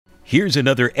Here's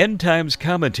another End Times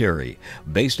commentary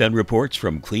based on reports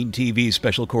from CleanTV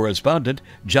special correspondent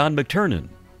John McTernan.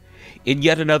 In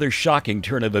yet another shocking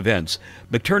turn of events,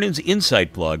 McTernan's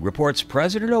Insight blog reports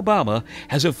President Obama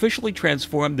has officially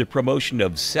transformed the promotion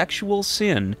of sexual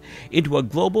sin into a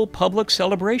global public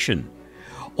celebration.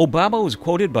 Obama was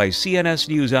quoted by CNS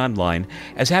News Online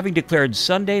as having declared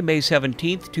Sunday, May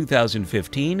 17,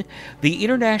 2015, the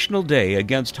International Day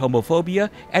Against Homophobia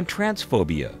and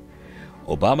Transphobia.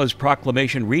 Obama's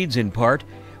proclamation reads in part,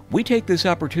 "We take this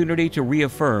opportunity to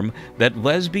reaffirm that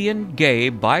lesbian, gay,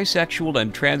 bisexual,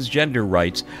 and transgender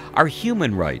rights are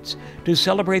human rights, to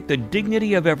celebrate the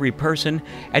dignity of every person,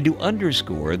 and to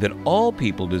underscore that all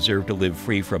people deserve to live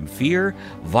free from fear,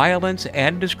 violence,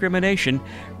 and discrimination,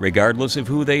 regardless of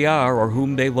who they are or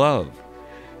whom they love."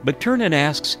 McTernan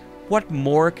asks, what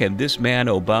more can this man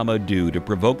Obama do to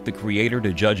provoke the Creator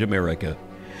to judge America?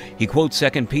 He quotes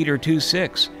 2 Peter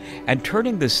 2:6, "And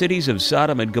turning the cities of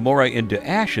Sodom and Gomorrah into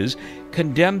ashes,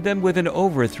 condemned them with an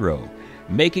overthrow,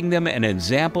 making them an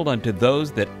ensample unto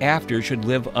those that after should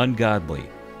live ungodly."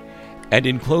 And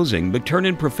in closing,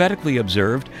 McTernan prophetically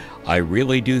observed, "I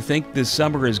really do think this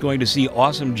summer is going to see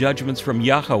awesome judgments from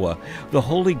Yahowah, the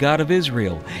holy God of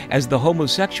Israel, as the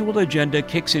homosexual agenda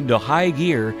kicks into high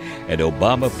gear and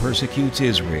Obama persecutes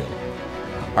Israel."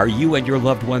 Are you and your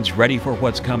loved ones ready for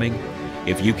what's coming?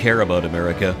 If you care about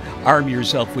America, arm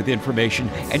yourself with information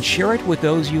and share it with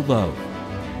those you love.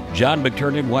 John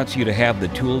McTernan wants you to have the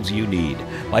tools you need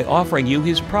by offering you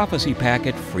his prophecy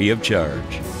packet free of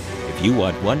charge. If you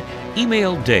want one,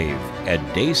 email Dave at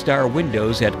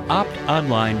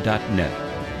daystarwindows@optonline.net.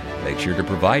 Make sure to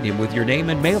provide him with your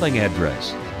name and mailing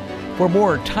address. For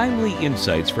more timely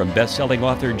insights from best-selling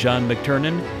author John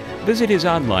McTernan, visit his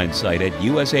online site at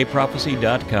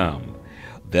usaprophecy.com.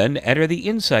 Then enter the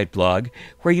Insight blog,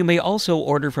 where you may also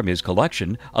order from his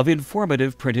collection of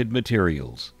informative printed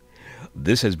materials.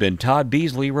 This has been Todd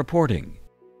Beasley reporting.